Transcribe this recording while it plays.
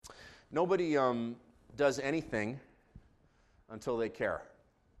Nobody does anything until they care.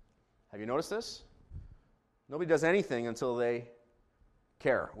 Have you noticed this? Nobody does anything until they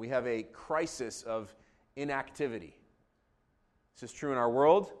care. We have a crisis of inactivity. This is true in our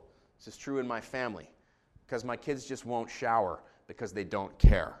world. This is true in my family. Because my kids just won't shower because they don't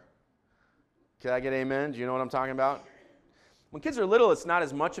care. Can I get amen? Do you know what I'm talking about? When kids are little, it's not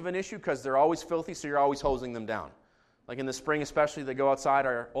as much of an issue because they're always filthy, so you're always hosing them down. Like in the spring especially, they go outside.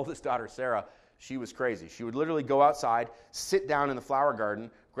 Our oldest daughter, Sarah, she was crazy. She would literally go outside, sit down in the flower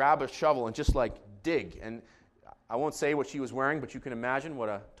garden, grab a shovel, and just like dig. And I won't say what she was wearing, but you can imagine what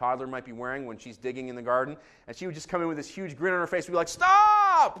a toddler might be wearing when she's digging in the garden. And she would just come in with this huge grin on her face and be like,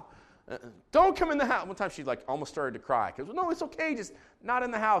 "Stop! Don't come in the house." One time she like almost started to cry. Because, "No, it's okay, just not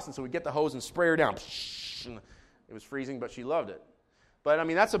in the house." And so we'd get the hose and spray her down. And it was freezing, but she loved it. But I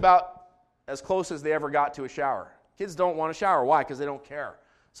mean, that's about as close as they ever got to a shower. Kids don't want to shower. Why? Because they don't care.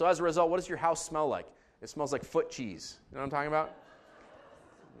 So as a result, what does your house smell like? It smells like foot cheese. You know what I'm talking about?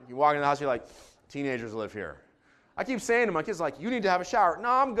 You walk in the house, you're like, teenagers live here. I keep saying to my kids, like, "You need to have a shower." "No,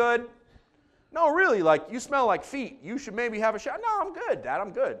 I'm good." "No, really, like, you smell like feet. You should maybe have a shower." "No, I'm good, Dad,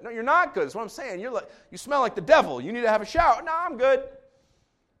 I'm good." "No, you're not good. That's what I'm saying. You smell like the devil. You need to have a shower." "No, I'm good."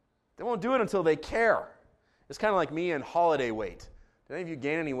 They won't do it until they care. It's kind of like me and holiday weight. Did any of you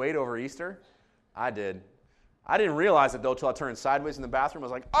gain any weight over Easter? I did. I didn't realize it, though, until I turned sideways in the bathroom. I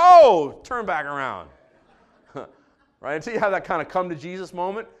was like, "Oh, turn back around." Right? Until you have that kind of come to Jesus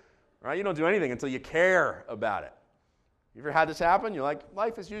moment, right? You don't do anything until you care about it. You ever had this happen? You're like,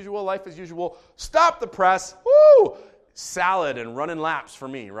 life as usual, life as usual. Stop the press. Woo! Salad and running laps for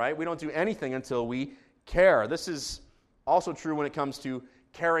me, right? We don't do anything until we care. This is also true when it comes to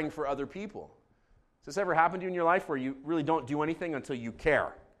caring for other people. Has this ever happened to you in your life where you really don't do anything until you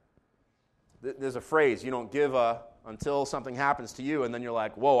care? There's a phrase, you don't give until something happens to you, and then you're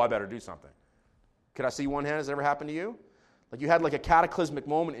like, "Whoa, I better do something." Could I see one hand? Has it ever happened to you? Like you had like a cataclysmic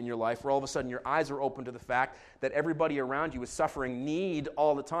moment in your life where all of a sudden your eyes are open to the fact that everybody around you is suffering need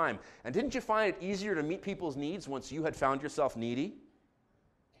all the time. And didn't you find it easier to meet people's needs once you had found yourself needy?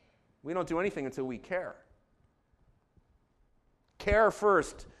 We don't do anything until we care. Care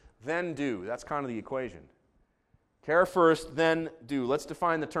first, then do. That's kind of the equation. Care first, then do. Let's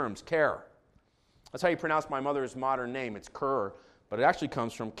define the terms. Care. That's how you pronounce my mother's modern name. It's Kerr, but it actually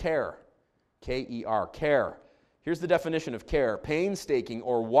comes from care. K-E-R, care. Here's the definition of care: painstaking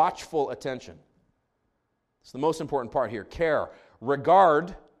or watchful attention. It's the most important part here. Care,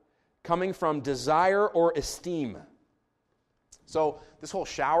 regard, coming from desire or esteem. So this whole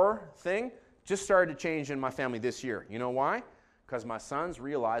shower thing just started to change in my family this year. You know why? Because my sons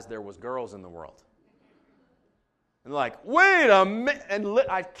realized there was girls in the world. And they're like, "Wait a minute," and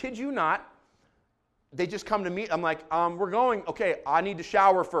I kid you not, they just come to me. I'm like, "We're going, okay, I need to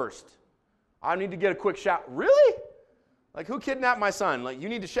shower first. I need to get a quick shower." "Really? Like, who kidnapped my son?" "Like, you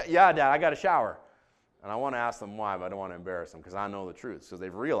need to shower." "Yeah, Dad, I got to shower." And I want to ask them why, but I don't want to embarrass them because I know the truth. Because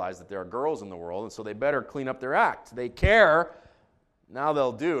they've realized that there are girls in the world, and so they better clean up their act. They care. Now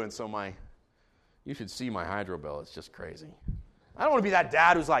they'll do. And so you should see my hydro bill. It's just crazy. I don't want to be that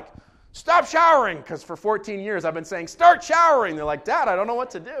dad who's like, "Stop showering," because for 14 years I've been saying, "Start showering." They're like, "Dad, I don't know what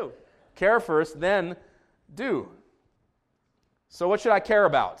to do." Care first, then do. So what should I care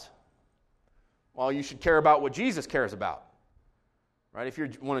about? Well, you should care about what Jesus cares about. Right? If you're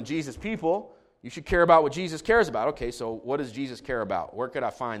one of Jesus' people, you should care about what Jesus cares about. Okay, so what does Jesus care about? Where could I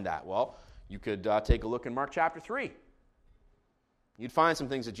find that? Well, you could take a look in Mark chapter 3. You'd find some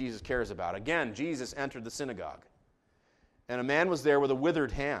things that Jesus cares about. Again, Jesus entered the synagogue, and a man was there with a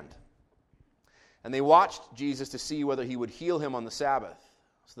withered hand. And they watched Jesus to see whether he would heal him on the Sabbath,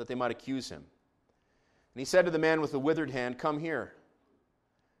 so that they might accuse him. And he said to the man with the withered hand, "Come here."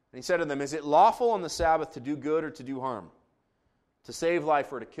 And he said to them, "Is it lawful on the Sabbath to do good or to do harm, to save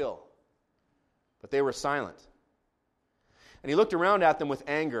life or to kill?" But they were silent. And he looked around at them with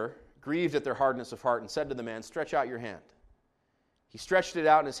anger, grieved at their hardness of heart, and said to the man, "Stretch out your hand." He stretched it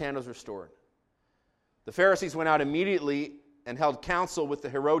out, and his hand was restored. The Pharisees went out immediately and held counsel with the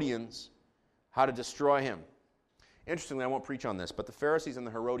Herodians how to destroy him. Interestingly, I won't preach on this, but the Pharisees and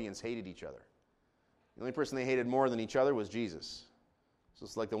the Herodians hated each other. The only person they hated more than each other was Jesus. So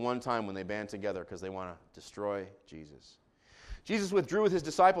it's like the one time when they band together because they want to destroy Jesus. Jesus withdrew with his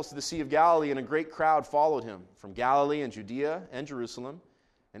disciples to the Sea of Galilee, and a great crowd followed him from Galilee and Judea and Jerusalem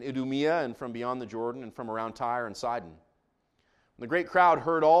and Idumea and from beyond the Jordan and from around Tyre and Sidon. When the great crowd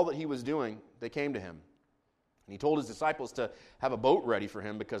heard all that he was doing, they came to him. And he told his disciples to have a boat ready for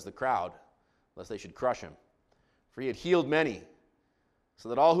him because the crowd, lest they should crush him. For he had healed many, so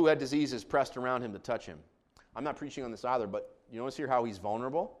that all who had diseases pressed around him to touch him. I'm not preaching on this either, but you notice here how he's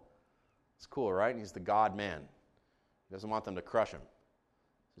vulnerable? It's cool, right? He's the God-man. He doesn't want them to crush him.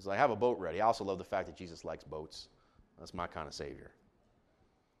 He's like, have a boat ready. I also love the fact that Jesus likes boats. That's my kind of Savior.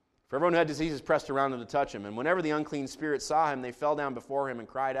 For everyone who had diseases pressed around him to touch him, and whenever the unclean spirits saw him, they fell down before him and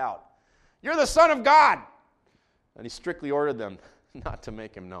cried out, "You're the Son of God!" And he strictly ordered them not to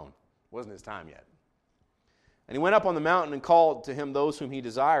make him known. It wasn't his time yet. And he went up on the mountain and called to him those whom he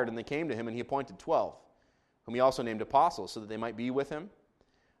desired, and they came to him, and he appointed 12, whom he also named apostles, so that they might be with him.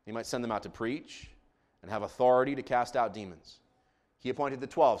 He might send them out to preach and have authority to cast out demons. He appointed the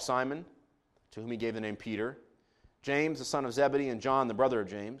 12, Simon, to whom he gave the name Peter, James, the son of Zebedee, and John, the brother of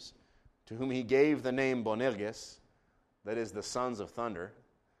James, to whom he gave the name Boanerges, that is, the sons of thunder.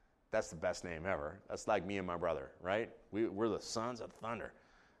 That's the best name ever. That's like me and my brother, right? We're the sons of thunder.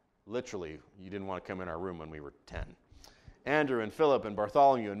 Literally, you didn't want to come in our room when we were 10. Andrew and Philip and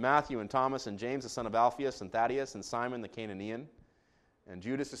Bartholomew and Matthew and Thomas and James, the son of Alphaeus, and Thaddeus and Simon the Canaanian, and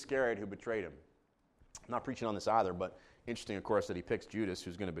Judas Iscariot, who betrayed him. I'm not preaching on this either, but interesting, of course, that he picks Judas,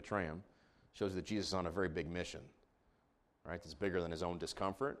 who's going to betray him. Shows that Jesus is on a very big mission, right? That's bigger than his own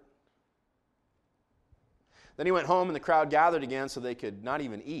discomfort. Then he went home, and the crowd gathered again so they could not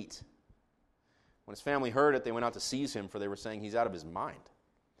even eat. When his family heard it, they went out to seize him, for they were saying, he's out of his mind.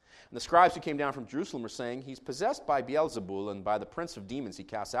 And the scribes who came down from Jerusalem were saying, he's possessed by Beelzebul, and by the prince of demons he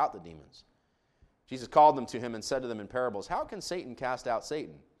casts out the demons. Jesus called them to him and said to them in parables, how can Satan cast out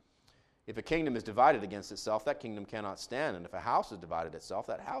Satan? If a kingdom is divided against itself, that kingdom cannot stand. And if a house is divided itself,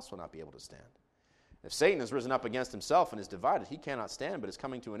 that house will not be able to stand. If Satan has risen up against himself and is divided, he cannot stand, but is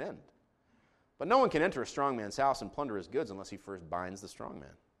coming to an end. But no one can enter a strong man's house and plunder his goods unless he first binds the strong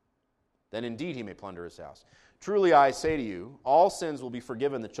man. Then indeed he may plunder his house. Truly I say to you, all sins will be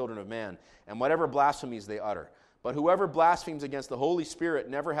forgiven the children of man, and whatever blasphemies they utter. But whoever blasphemes against the Holy Spirit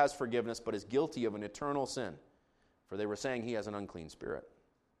never has forgiveness, but is guilty of an eternal sin. For they were saying he has an unclean spirit.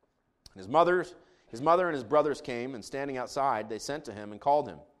 And his mother and his brothers came, and standing outside, they sent to him and called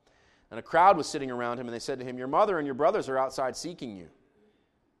him. And a crowd was sitting around him, and they said to him, your mother and your brothers are outside seeking you.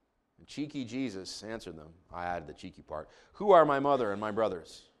 And cheeky Jesus answered them, I added the cheeky part, who are my mother and my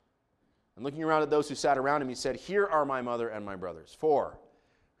brothers? And looking around at those who sat around him, he said, here are my mother and my brothers. For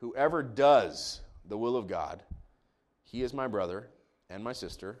whoever does the will of God, he is my brother and my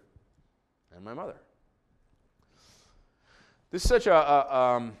sister and my mother. This is such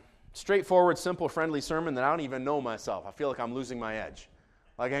a straightforward, simple, friendly sermon that I don't even know myself. I feel like I'm losing my edge.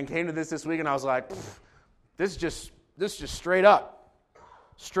 Like I came to this week and I was like, this is just straight up.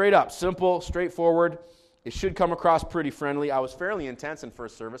 Straight up, simple, straightforward. It should come across pretty friendly. I was fairly intense in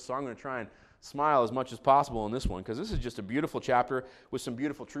first service, so I'm going to try and smile as much as possible in this one, because this is just a beautiful chapter with some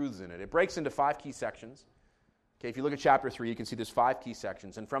beautiful truths in it. It breaks into 5 key sections. Okay, if you look at chapter 3, you can see there's 5 key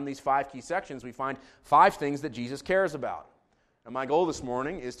sections. And from these 5 key sections, we find 5 things that Jesus cares about. And my goal this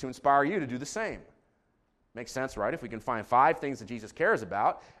morning is to inspire you to do the same. Makes sense, right? If we can find 5 things that Jesus cares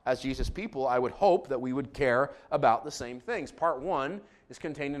about, as Jesus' people, I would hope that we would care about the same things. Part 1 is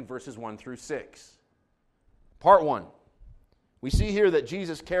contained in verses 1 through 6. Part 1. We see here that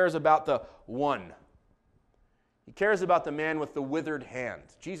Jesus cares about the one. He cares about the man with the withered hand.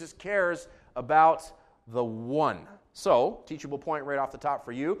 Jesus cares about the one. So, teachable point right off the top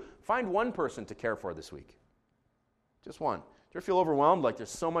for you, find one person to care for this week. Just one. Do you ever feel overwhelmed, like there's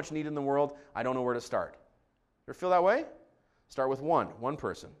so much need in the world, I don't know where to start? You ever feel that way? Start with one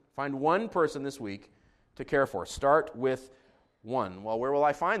person. Find one person this week to care for. Start with one. Well, where will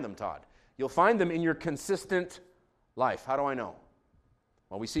I find them, Todd? You'll find them in your consistent life. How do I know?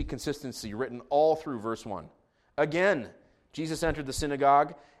 Well, we see consistency written all through verse 1. Again, Jesus entered the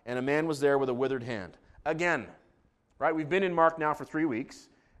synagogue, and a man was there with a withered hand. Again, right? We've been in Mark now for 3 weeks,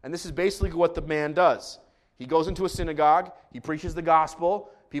 and this is basically what the man does. He goes into a synagogue, he preaches the gospel,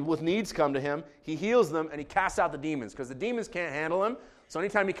 people with needs come to him, he heals them, and he casts out the demons, because the demons can't handle him. So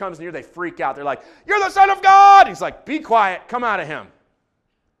anytime he comes near, they freak out. They're like, you're the Son of God! He's like, be quiet, come out of him.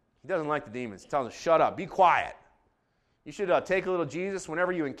 He doesn't like the demons. He tells them, shut up, be quiet. You should take a little Jesus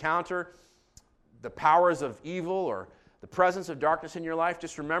whenever you encounter the powers of evil or the presence of darkness in your life.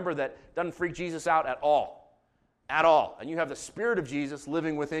 Just remember that it doesn't freak Jesus out at all. At all. And you have the Spirit of Jesus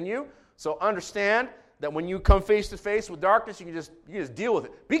living within you. So understand that when you come face to face with darkness, you can just deal with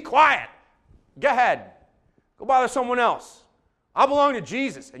it. Be quiet. Go ahead. Go bother someone else. I belong to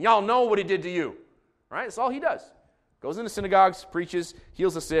Jesus, and y'all know what he did to you. Right? That's all he does. Goes into synagogues, preaches,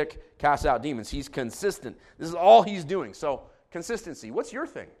 heals the sick, casts out demons. He's consistent. This is all he's doing. So, consistency. What's your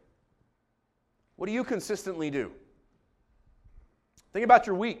thing? What do you consistently do? Think about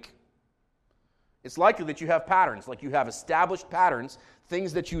your week. It's likely that you have patterns, like you have established patterns,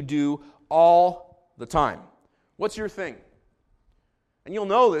 things that you do all the time. What's your thing? And you'll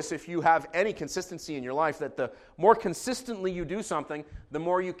know this if you have any consistency in your life, that the more consistently you do something, the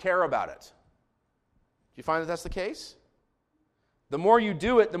more you care about it. Do you find that that's the case? The more you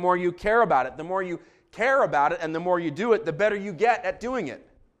do it, the more you care about it. The more you care about it and the more you do it, the better you get at doing it.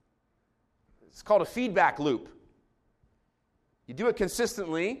 It's called a feedback loop. You do it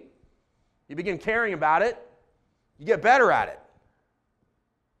consistently, you begin caring about it, you get better at it.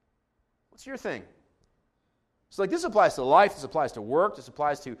 What's your thing? So this applies to life, this applies to work, this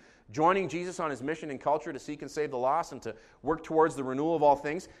applies to joining Jesus on his mission and culture to seek and save the lost and to work towards the renewal of all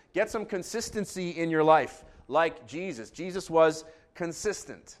things. Get some consistency in your life, like Jesus. Jesus was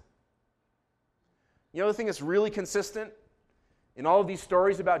consistent. You know the thing that's really consistent in all of these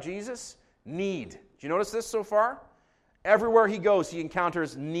stories about Jesus? Need. Do you notice this so far? Everywhere he goes, he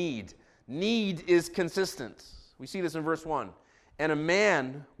encounters need. Need is consistent. We see this in verse 1. And a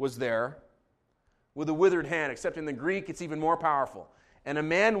man was there with a withered hand, except in the Greek it's even more powerful. And a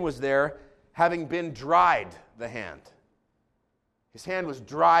man was there having been dried the hand. His hand was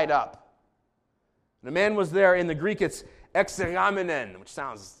dried up. And a man was there, in the Greek it's exeramenen, which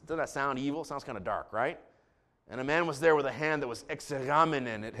doesn't that sound evil? It sounds kind of dark, right? And a man was there with a hand that was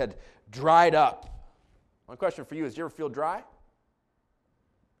exeramenen. It had dried up. My question for you is, do you ever feel dry?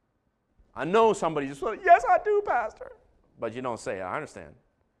 I know somebody just went, yes, I do, Pastor. But you don't say it. I understand.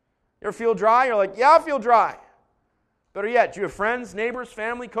 You ever feel dry? You're like, yeah, I feel dry. Better yet, do you have friends, neighbors,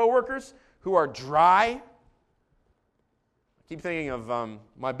 family, coworkers who are dry? I keep thinking of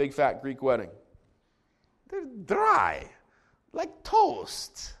My Big Fat Greek Wedding. They're dry, like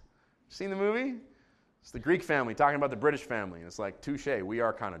toast. Seen the movie? It's the Greek family talking about the British family. And it's like, touche, we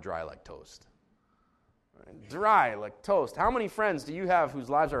are kind of dry like toast. Right? Dry like toast. How many friends do you have whose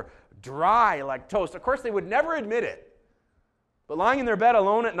lives are dry like toast? Of course, they would never admit it. But lying in their bed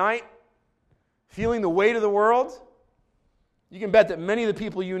alone at night, feeling the weight of the world, you can bet that many of the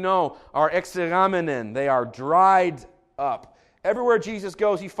people you know are exeramenen. They are dried up. Everywhere Jesus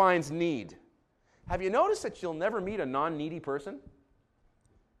goes, he finds need. Have you noticed that you'll never meet a non-needy person?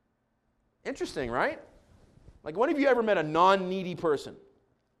 Interesting, right? Like, when have you ever met a non-needy person?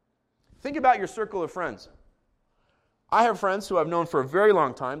 Think about your circle of friends. I have friends who I've known for a very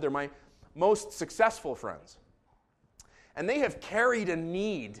long time. They're my most successful friends. And they have carried a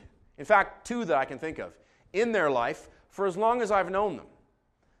need, in fact, two that I can think of, in their life for as long as I've known them.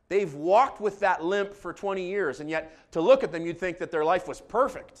 They've walked with that limp for 20 years, and yet to look at them, you'd think that their life was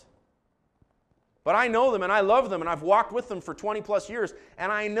perfect. But I know them, and I love them, and I've walked with them for 20 plus years,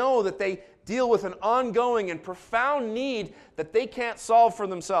 and I know that they deal with an ongoing and profound need that they can't solve for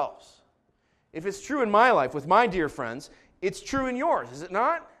themselves. If it's true in my life with my dear friends, it's true in yours, is it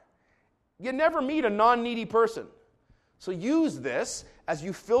not? You never meet a non-needy person. So use this as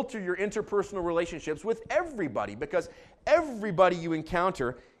you filter your interpersonal relationships with everybody, because everybody you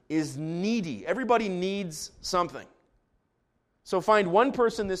encounter is needy. Everybody needs something. So find one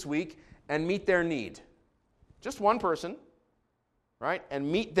person this week and meet their need. Just one person, right?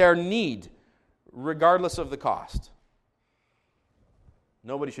 And meet their need, regardless of the cost.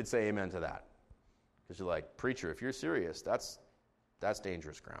 Nobody should say amen to that. Because you're like, preacher, if you're serious, that's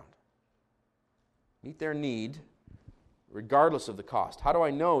dangerous ground. Meet their need, regardless of the cost. How do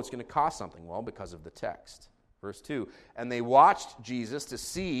I know it's going to cost something? Well, because of the text. Verse 2, and they watched Jesus to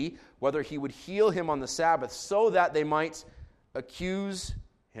see whether he would heal him on the Sabbath so that they might accuse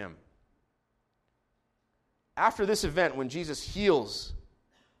him. After this event, when Jesus heals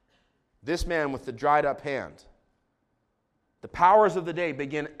this man with the dried up hand, the powers of the day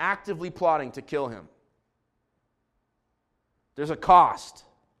begin actively plotting to kill him. There's a cost.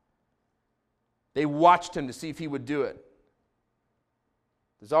 They watched him to see if he would do it.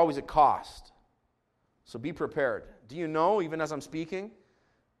 There's always a cost. So be prepared. Do you know, even as I'm speaking,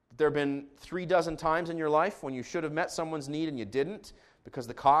 that there have been 36 times in your life when you should have met someone's need and you didn't because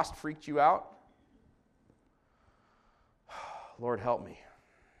the cost freaked you out? Lord, help me.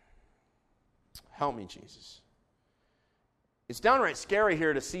 Help me, Jesus. It's downright scary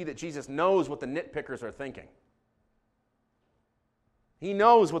here to see that Jesus knows what the nitpickers are thinking. He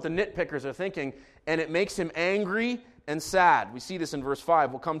knows what the nitpickers are thinking, and it makes him angry and sad. We see this in verse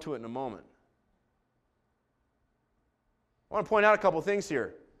 5. We'll come to it in a moment. I want to point out a couple things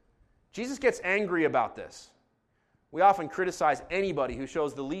here. Jesus gets angry about this. We often criticize anybody who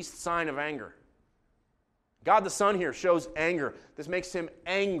shows the least sign of anger. God the Son here shows anger. This makes him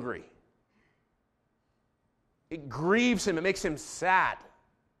angry. It grieves him. It makes him sad.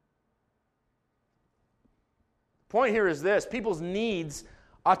 The point here is this. People's needs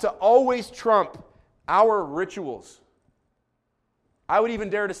ought to always trump our rituals. I would even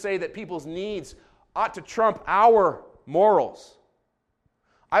dare to say that people's needs ought to trump our morals.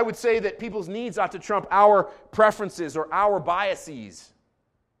 I would say that people's needs ought to trump our preferences or our biases,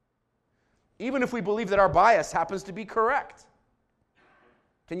 even if we believe that our bias happens to be correct.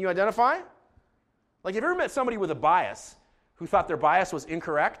 Can you identify? Like, have you ever met somebody with a bias who thought their bias was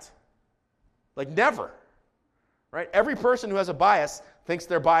incorrect? Like, never. Right? Every person who has a bias thinks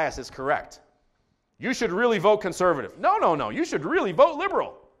their bias is correct. You should really vote conservative. No. You should really vote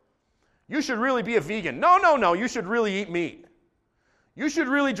liberal. You should really be a vegan. No. You should really eat meat. You should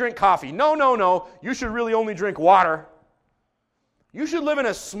really drink coffee. No. You should really only drink water. You should live in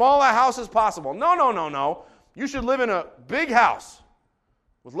as small a house as possible. No. You should live in a big house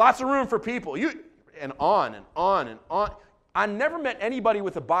with lots of room for people. And on and on and on. I never met anybody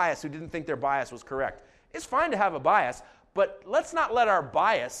with a bias who didn't think their bias was correct. It's fine to have a bias, but let's not let our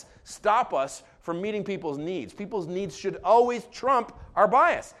bias stop us from meeting people's needs. People's needs should always trump our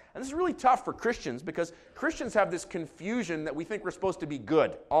bias. And this is really tough for Christians because Christians have this confusion that we think we're supposed to be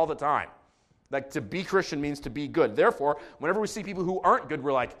good all the time. Like, to be Christian means to be good. Therefore, whenever we see people who aren't good,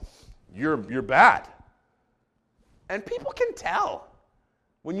 we're like, you're bad. And people can tell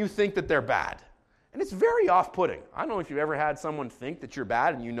when you think that they're bad. And it's very off-putting. I don't know if you've ever had someone think that you're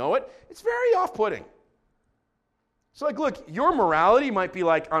bad and you know it. It's very off-putting. So, like, look, your morality might be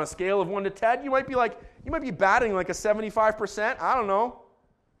like, on a scale of 1 to 10, you might be batting like a 75%. I don't know.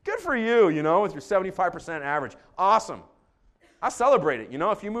 Good for you, with your 75% average. Awesome. I celebrate it.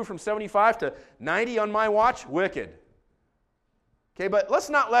 If you move from 75 to 90 on my watch, wicked. Okay, but let's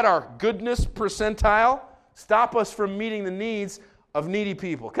not let our goodness percentile stop us from meeting the needs of needy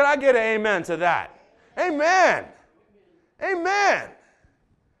people. Could I get an amen to that? Amen. Amen.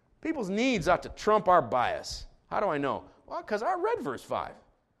 People's needs ought to trump our bias. How do I know? Well, because I read verse 5,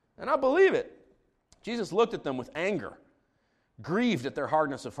 and I believe it. Jesus looked at them with anger, grieved at their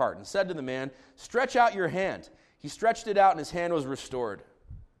hardness of heart, and said to the man, "Stretch out your hand." He stretched it out, and his hand was restored.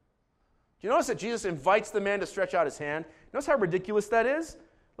 Do you notice that Jesus invites the man to stretch out his hand? Notice how ridiculous that is?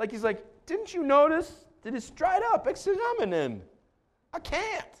 Like, he's like, didn't you notice that it's dried up? Examen. I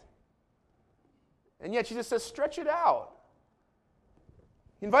can't. And yet Jesus says, stretch it out.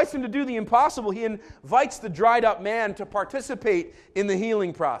 He invites him to do the impossible. He invites the dried up man to participate in the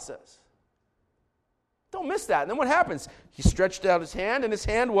healing process. Don't miss that. And then what happens? He stretched out his hand, and his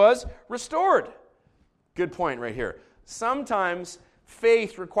hand was restored. Good point right here. Sometimes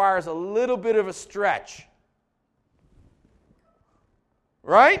faith requires a little bit of a stretch.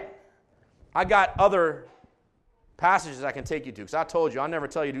 Right? I got other passages I can take you to, because I told you, I'll never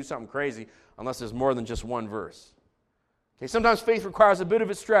tell you to do something crazy unless there's more than just one verse. Okay, sometimes faith requires a bit of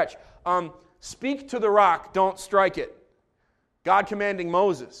a stretch. Speak to the rock, don't strike it. God commanding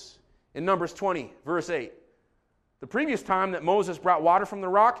Moses in Numbers 20, verse 8. The previous time that Moses brought water from the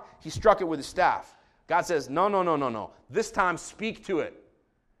rock, he struck it with his staff. God says, no. This time speak to it.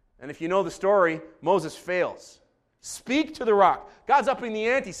 And if you know the story, Moses fails. Speak to the rock. God's upping the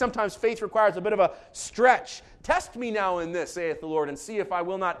ante. Sometimes faith requires a bit of a stretch. Test me now in this, saith the Lord, and see if I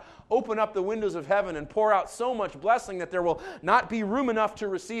will not open up the windows of heaven and pour out so much blessing that there will not be room enough to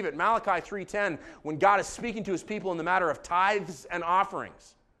receive it. Malachi 3:10, when God is speaking to his people in the matter of tithes and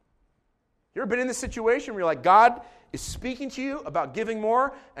offerings. You ever been in this situation where you're like, God is speaking to you about giving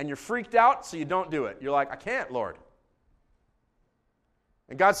more, and you're freaked out, so you don't do it. You're like, I can't, Lord.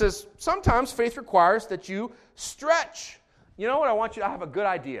 And God says, sometimes faith requires that you stretch. You know what I have a good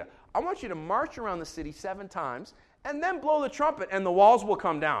idea. I want you to march around the city 7 times, and then blow the trumpet, and the walls will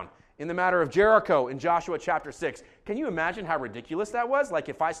come down. In the matter of Jericho in Joshua chapter 6. Can you imagine how ridiculous that was? Like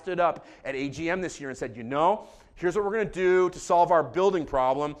if I stood up at AGM this year and said, here's what we're going to do to solve our building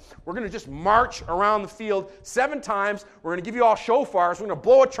problem. We're going to just march around the field 7 times. We're going to give you all shofars. We're going to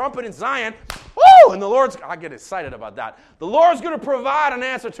blow a trumpet in Zion. Woo! And I get excited about that. The Lord's going to provide an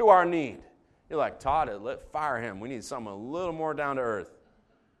answer to our need. You're like, Todd, fire him. We need something a little more down to earth.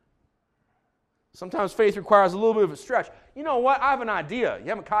 Sometimes faith requires a little bit of a stretch. You know what? I have an idea. You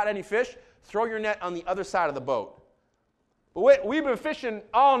haven't caught any fish? Throw your net on the other side of the boat. But we've been fishing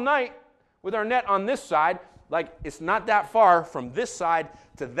all night with our net on this side. Like, it's not that far from this side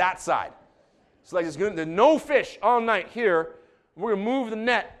to that side. So, like, there's no fish all night here. We're going to move the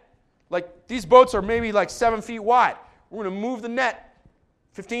net. Like, these boats are maybe like 7 feet wide. We're going to move the net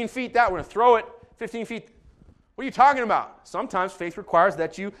 15 feet that. We're going to throw it 15 feet. What are you talking about? Sometimes faith requires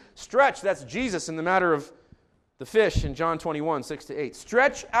that you stretch. That's Jesus in the matter of the fish in John 21, 6-8.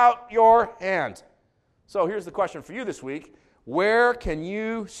 Stretch out your hand. So here's the question for you this week. Where can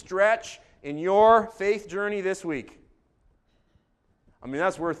you stretch in your faith journey this week? I mean,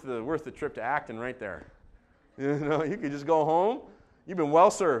 that's worth the trip to Acton right there. You could just go home. You've been well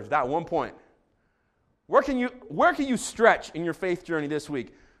served at one point. Where can you stretch in your faith journey this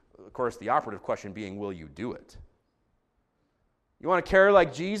week? course, the operative question being, will you do it? You want to care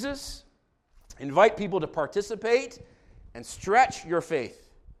like Jesus? Invite people to participate and stretch your faith.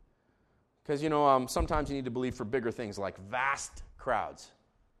 Because, sometimes you need to believe for bigger things like vast crowds.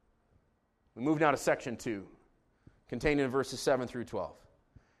 We move now to section 2, contained in verses 7 through 12.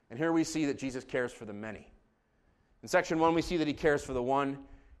 And here we see that Jesus cares for the many. In section 1, we see that he cares for the one.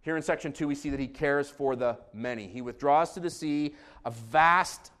 Here in section 2, we see that he cares for the many. He withdraws to the sea. A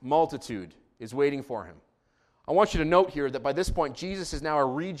vast multitude is waiting for him. I want you to note here that by this point, Jesus is now a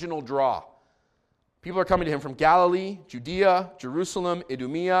regional draw. People are coming to him from Galilee, Judea, Jerusalem,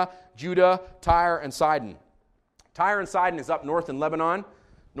 Idumea, Judah, Tyre, and Sidon. Tyre and Sidon is up north in Lebanon,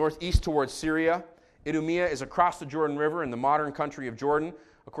 northeast towards Syria. Idumea is across the Jordan River in the modern country of Jordan.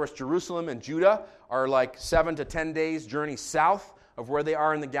 Of course, Jerusalem and Judah are like 7 to 10 days journey south of where they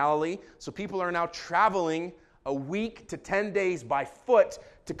are in the Galilee. So people are now traveling a week to 10 days by foot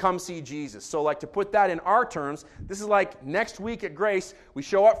to come see Jesus. So like to put that in our terms, this is like next week at Grace, we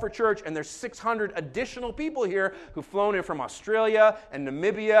show up for church and there's 600 additional people here who've flown in from Australia and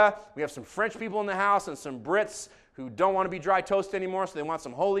Namibia. We have some French people in the house and some Brits who don't want to be dry toast anymore, so they want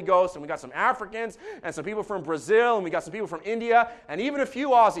some Holy Ghost. And we got some Africans and some people from Brazil, and we got some people from India, and even a few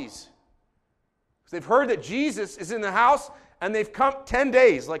Aussies. Because they've heard that Jesus is in the house, and they've come 10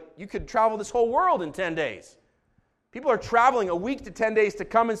 days. Like, you could travel this whole world in 10 days. People are traveling a week to 10 days to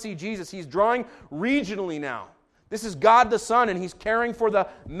come and see Jesus. He's drawing regionally now. This is God the Son, and he's caring for the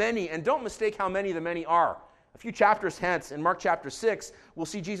many. And don't mistake how many the many are. A few chapters hence, in Mark chapter 6, we'll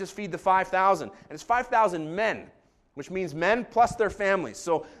see Jesus feed the 5,000. And it's 5,000 men, which means men plus their families.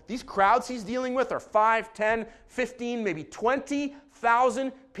 So these crowds he's dealing with are 5, 10, 15, maybe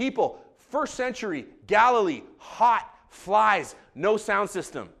 20,000 people. First century, Galilee, hot, flies, no sound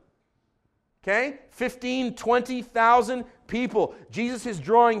system. Okay? 15, 20,000 people. Jesus is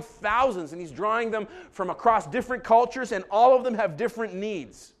drawing thousands, and he's drawing them from across different cultures, and all of them have different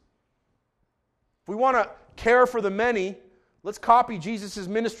needs. If we want to care for the many, let's copy Jesus'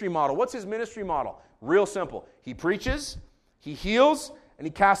 ministry model. What's his ministry model? Real simple. He preaches, he heals, and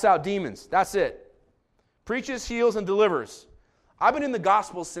he casts out demons. That's it. Preaches, heals, and delivers. I've been in the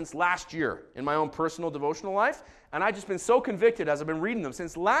Gospels since last year in my own personal devotional life, and I've just been so convicted as I've been reading them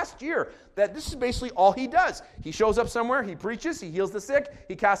since last year that this is basically all he does. He shows up somewhere, he preaches, he heals the sick,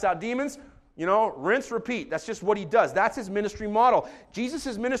 he casts out demons. Rinse, repeat. That's just what he does. That's his ministry model.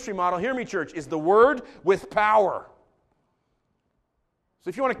 Jesus' ministry model, hear me, church, is the word with power. So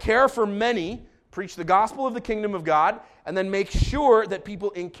if you want to care for many, preach the gospel of the kingdom of God, and then make sure that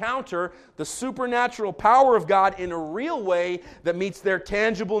people encounter the supernatural power of God in a real way that meets their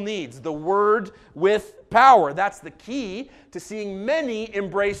tangible needs. The word with power. That's the key to seeing many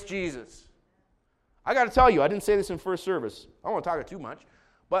embrace Jesus. I got to tell you, I didn't say this in first service. I don't want to talk too much.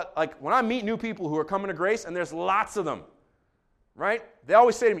 But when I meet new people who are coming to Grace, and there's lots of them, right? They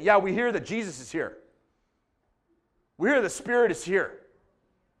always say to me, yeah, we hear that Jesus is here. We hear the Spirit is here.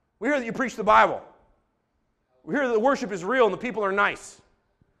 We hear that you preach the Bible. We hear that the worship is real and the people are nice.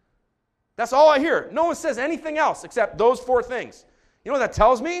 That's all I hear. No one says anything else except those 4 things. You know what that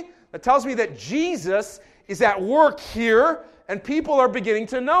tells me? That tells me that Jesus is at work here and people are beginning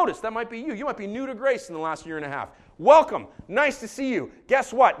to notice. That might be you. You might be new to Grace in the last year and a half. Welcome. Nice to see you.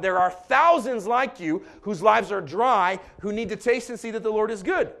 Guess what? There are thousands like you whose lives are dry who need to taste and see that the Lord is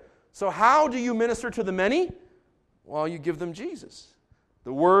good. So how do you minister to the many? Well, you give them Jesus.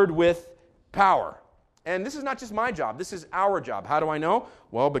 The word with power. And this is not just my job. This is our job. How do I know?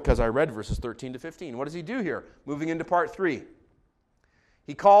 Well, because I read verses 13 to 15. What does he do here? Moving into part 3.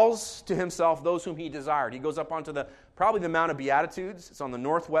 He calls to himself those whom he desired. He goes up onto probably the Mount of Beatitudes. It's on the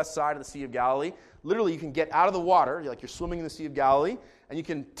northwest side of the Sea of Galilee. Literally, you can get out of the water, like you're swimming in the Sea of Galilee, and you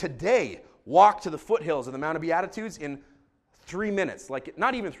can today walk to the foothills of the Mount of Beatitudes in 3 minutes. Like,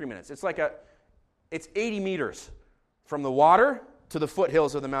 not even 3 minutes. It's 80 meters from the water to the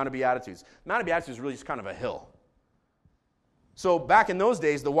foothills of the Mount of Beatitudes. The Mount of Beatitudes is really just kind of a hill. So back in those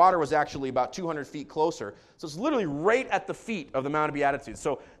days, the water was actually about 200 feet closer. So it's literally right at the feet of the Mount of Beatitudes.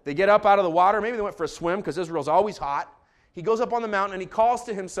 So they get up out of the water. Maybe they went for a swim because Israel's always hot. He goes up on the mountain and he calls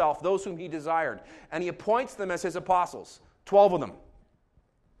to himself those whom he desired. And he appoints them as his apostles, 12 of them.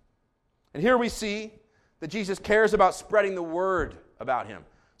 And here we see that Jesus cares about spreading the word about him.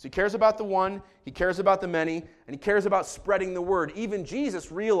 So he cares about the one, he cares about the many, and he cares about spreading the word. Even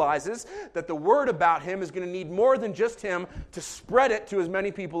Jesus realizes that the word about him is going to need more than just him to spread it to as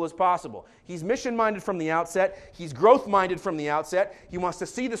many people as possible. He's mission-minded from the outset. He's growth-minded from the outset. He wants to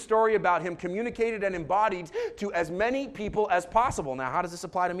see the story about him communicated and embodied to as many people as possible. Now, how does this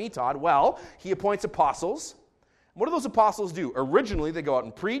apply to me, Todd? Well, he appoints apostles, What do those apostles do? Originally, they go out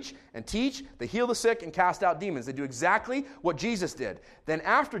and preach and teach. They heal the sick and cast out demons. They do exactly what Jesus did. Then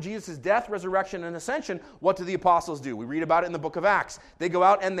after Jesus' death, resurrection, and ascension, what do the apostles do? We read about it in the book of Acts. They go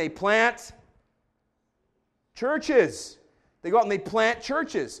out and they plant churches. They go out and they plant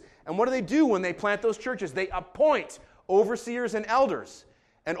churches. And what do they do when they plant those churches? They appoint overseers and elders.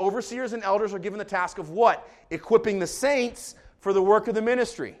 And overseers and elders are given the task of what? Equipping the saints for the work of the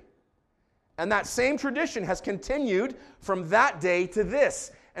ministry. And that same tradition has continued from that day to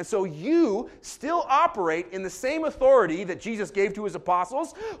this. And so you still operate in the same authority that Jesus gave to his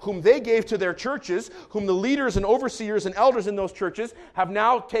apostles, whom they gave to their churches, whom the leaders and overseers and elders in those churches have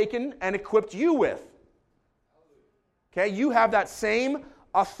now taken and equipped you with. Okay, you have that same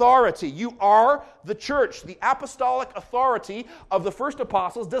authority. You are the church. The apostolic authority of the first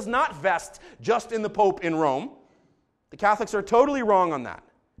apostles does not vest just in the Pope in Rome. The Catholics are totally wrong on that.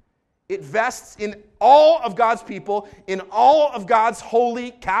 It vests in all of God's people, in all of God's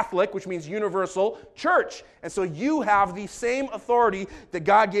holy Catholic, which means universal, church. And so you have the same authority that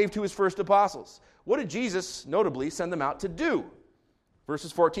God gave to his first apostles. What did Jesus, notably, send them out to do?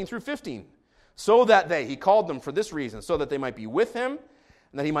 Verses 14 through 15. So that he called them for this reason, so that they might be with him,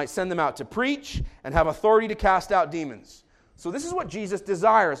 and that he might send them out to preach and have authority to cast out demons. So this is what Jesus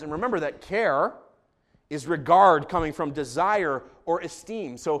desires. And remember that care is regard coming from desire or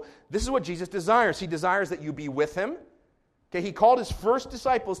esteem. So this is what Jesus desires. He desires that you be with him. Okay, he called his first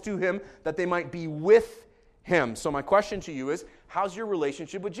disciples to him that they might be with him. So my question to you is, how's your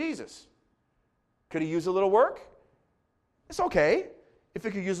relationship with Jesus? Could he use a little work? It's okay. If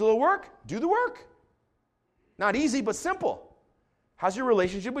it could use a little work, do the work. Not easy, but simple. How's your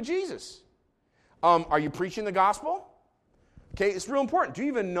relationship with Jesus? Are you preaching the gospel? Okay, it's real important. Do you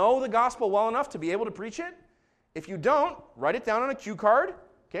even know the gospel well enough to be able to preach it? If you don't, write it down on a cue card.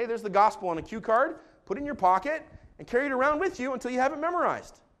 Okay, there's the gospel on a cue card. Put it in your pocket and carry it around with you until you have it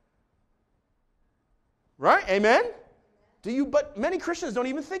memorized. Right? Amen? But many Christians don't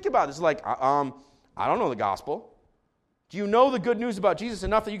even think about it. It's like, I don't know the gospel. Do you know the good news about Jesus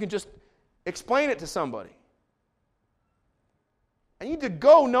enough that you can just explain it to somebody? I need to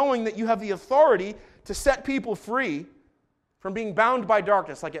go knowing that you have the authority to set people free from being bound by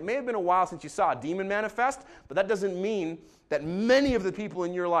darkness. Like, it may have been a while since you saw a demon manifest, but that doesn't mean that many of the people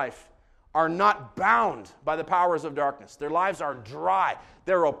in your life are not bound by the powers of darkness. Their lives are dry.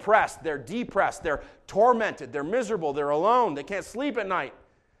 They're oppressed. They're depressed. They're tormented. They're miserable. They're alone. They can't sleep at night.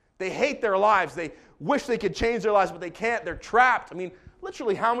 They hate their lives. They wish they could change their lives, but they can't. They're trapped. I mean,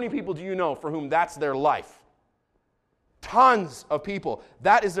 literally, how many people do you know for whom that's their life? Tons of people.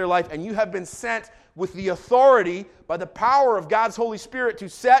 That is their life, and you have been sent with the authority by the power of God's Holy Spirit to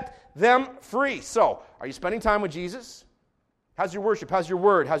set them free. So, are you spending time with Jesus? How's your worship? How's your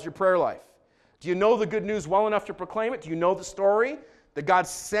word? How's your prayer life? Do you know the good news well enough to proclaim it? Do you know the story that God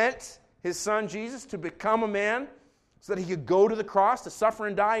sent his son Jesus to become a man so that he could go to the cross to suffer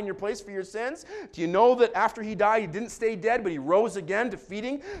and die in your place for your sins? Do you know that after he died, he didn't stay dead, but he rose again,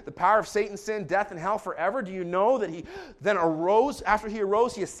 defeating the power of Satan, sin, death, and hell forever? Do you know that he then arose? After he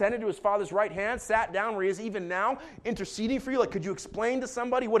arose, he ascended to his Father's right hand, sat down where he is even now, interceding for you? Like, could you explain to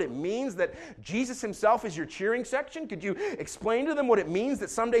somebody what it means that Jesus himself is your cheering section? Could you explain to them what it means that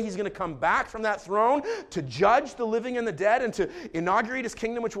someday he's going to come back from that throne to judge the living and the dead and to inaugurate his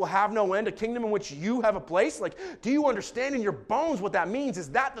kingdom which will have no end, a kingdom in which you have a place? Like, do you understand in your bones what that means? Is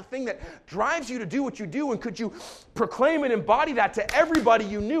that the thing that drives you to do what you do? And could you proclaim and embody that to everybody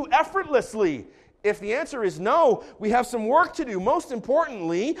you knew effortlessly? If the answer is no, we have some work to do. Most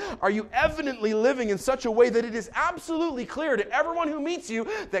importantly, are you evidently living in such a way that it is absolutely clear to everyone who meets you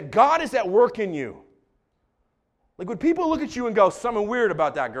that God is at work in you? Like, would people look at you and go, something weird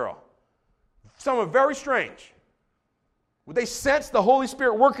about that girl? Something very strange. Would they sense the Holy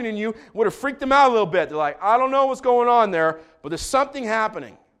Spirit working in you? Would have freaked them out a little bit. They're like, I don't know what's going on there, but there's something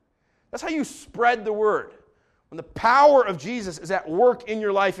happening. That's how you spread the word. When the power of Jesus is at work in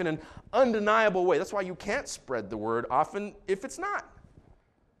your life in an undeniable way. That's why you can't spread the word often if it's not.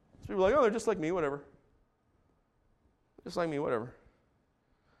 So people are like, oh, they're just like me, whatever. Just like me, whatever.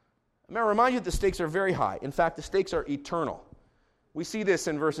 May I remind you that the stakes are very high. In fact, the stakes are eternal. We see this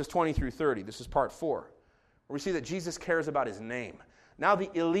in verses 20 through 30. This is part 4. We see that Jesus cares about his name. Now the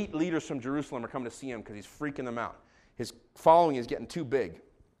elite leaders from Jerusalem are coming to see him because he's freaking them out. His following is getting too big.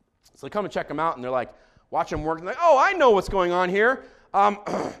 So they come and check him out, and they're like, watch him work. And they're like, oh, I know what's going on here.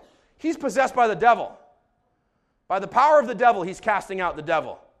 He's possessed by the devil. By the power of the devil, he's casting out the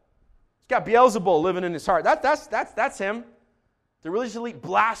devil. He's got Beelzebul living in his heart. That's him. The religious elite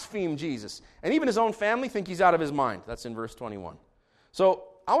blaspheme Jesus. And even his own family think he's out of his mind. That's in verse 21. So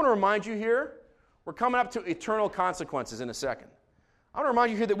I want to remind you here, We're coming up to eternal consequences in a second. I want to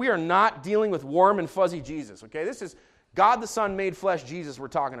remind you here that we are not dealing with warm and fuzzy Jesus, okay? This is God the Son made flesh Jesus we're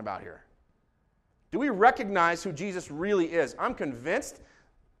talking about here. Do we recognize who Jesus really is? I'm convinced,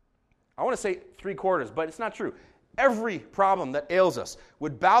 I want to say 3/4, but it's not true. Every problem that ails us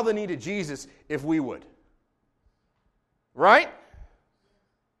would bow the knee to Jesus if we would. Right?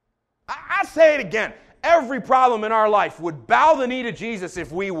 I say it again. Every problem in our life would bow the knee to Jesus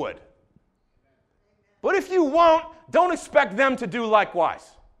if we would. But if you won't, don't expect them to do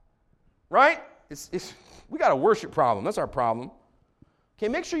likewise. Right? We got a worship problem. That's our problem. Okay,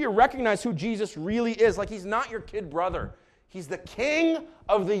 make sure you recognize who Jesus really is. Like he's not your kid brother. He's the king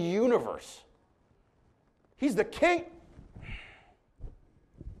of the universe. He's the king.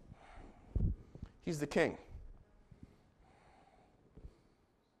 He's the king.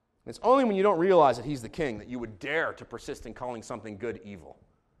 It's only when you don't realize that he's the king that you would dare to persist in calling something good evil.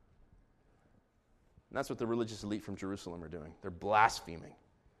 And that's what the religious elite from Jerusalem are doing. They're blaspheming,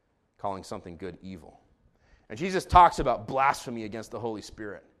 calling something good evil. And Jesus talks about blasphemy against the Holy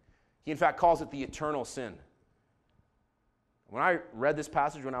Spirit. He, in fact, calls it the eternal sin. When I read this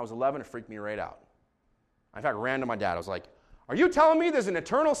passage when I was 11, it freaked me right out. I, in fact, ran to my dad. I was like, "Are you telling me there's an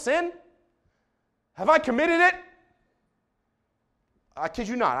eternal sin? Have I committed it?" I kid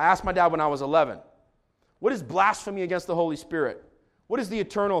you not. I asked my dad when I was 11, what is blasphemy against the Holy Spirit? What is the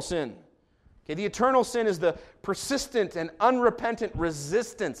eternal sin? Okay, the eternal sin is the persistent and unrepentant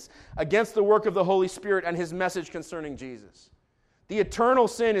resistance against the work of the Holy Spirit and his message concerning Jesus. The eternal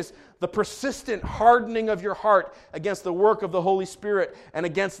sin is the persistent hardening of your heart against the work of the Holy Spirit and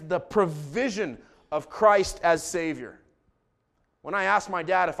against the provision of Christ as Savior. When I asked my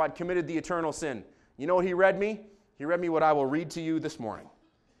dad if I'd committed the eternal sin, you know what he read me? He read me what I will read to you this morning.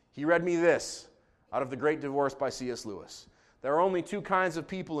 He read me this out of The Great Divorce by C.S. Lewis. There are only two kinds of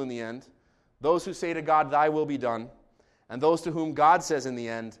people in the end: those who say to God, "Thy will be done," and those to whom God says in the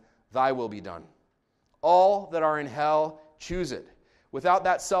end, "Thy will be done." All that are in hell choose it. Without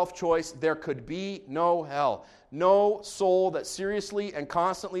that self-choice, there could be no hell. No soul that seriously and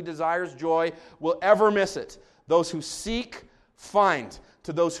constantly desires joy will ever miss it. Those who seek, find.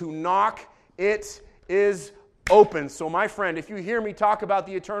 To those who knock, it is open. So my friend, if you hear me talk about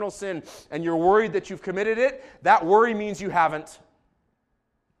the eternal sin and you're worried that you've committed it, that worry means you haven't.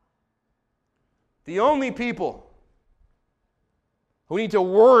 The only people who need to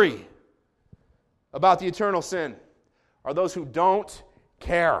worry about the eternal sin are those who don't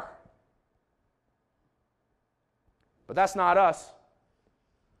care. But that's not us,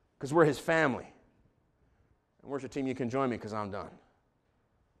 because we're his family. And worship team, you can join me because I'm done.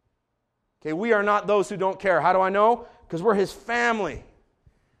 Okay, we are not those who don't care. How do I know? Because we're his family.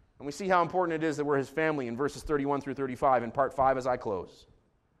 And we see how important it is that we're his family in verses 31 through 35 in part 5 as I close.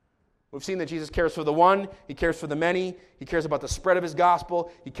 We've seen that Jesus cares for the one, he cares for the many, he cares about the spread of his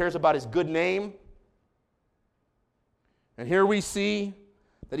gospel, he cares about his good name. And here we see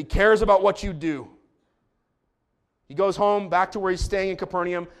that he cares about what you do. He goes home, back to where he's staying in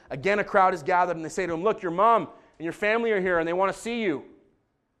Capernaum. Again, a crowd is gathered, and they say to him, "Look, your mom and your family are here, and they want to see you."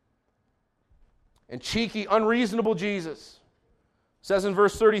 And cheeky, unreasonable Jesus says in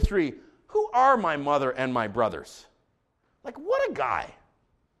verse 33, "Who are my mother and my brothers?" Like, what a guy.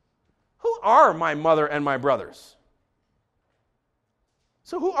 Who are my mother and my brothers?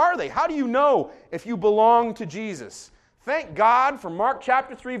 So who are they? How do you know if you belong to Jesus? Thank God for Mark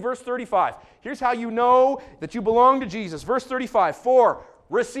chapter 3, verse 35. Here's how you know that you belong to Jesus. Verse 35,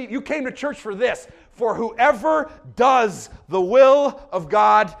 you came to church for this. "For whoever does the will of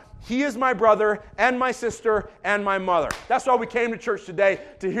God, he is my brother and my sister and my mother." That's why we came to church today,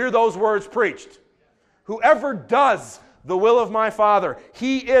 to hear those words preached. Whoever does the will of my Father,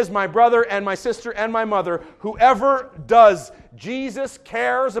 he is my brother and my sister and my mother. Whoever does. Jesus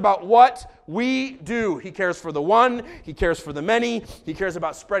cares about what we do. He cares for the one. He cares for the many. He cares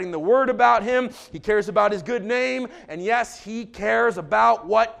about spreading the word about him. He cares about his good name. And yes, he cares about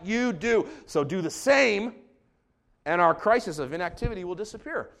what you do. So do the same, and our crisis of inactivity will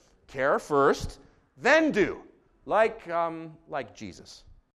disappear. Care first, then do. Like Jesus.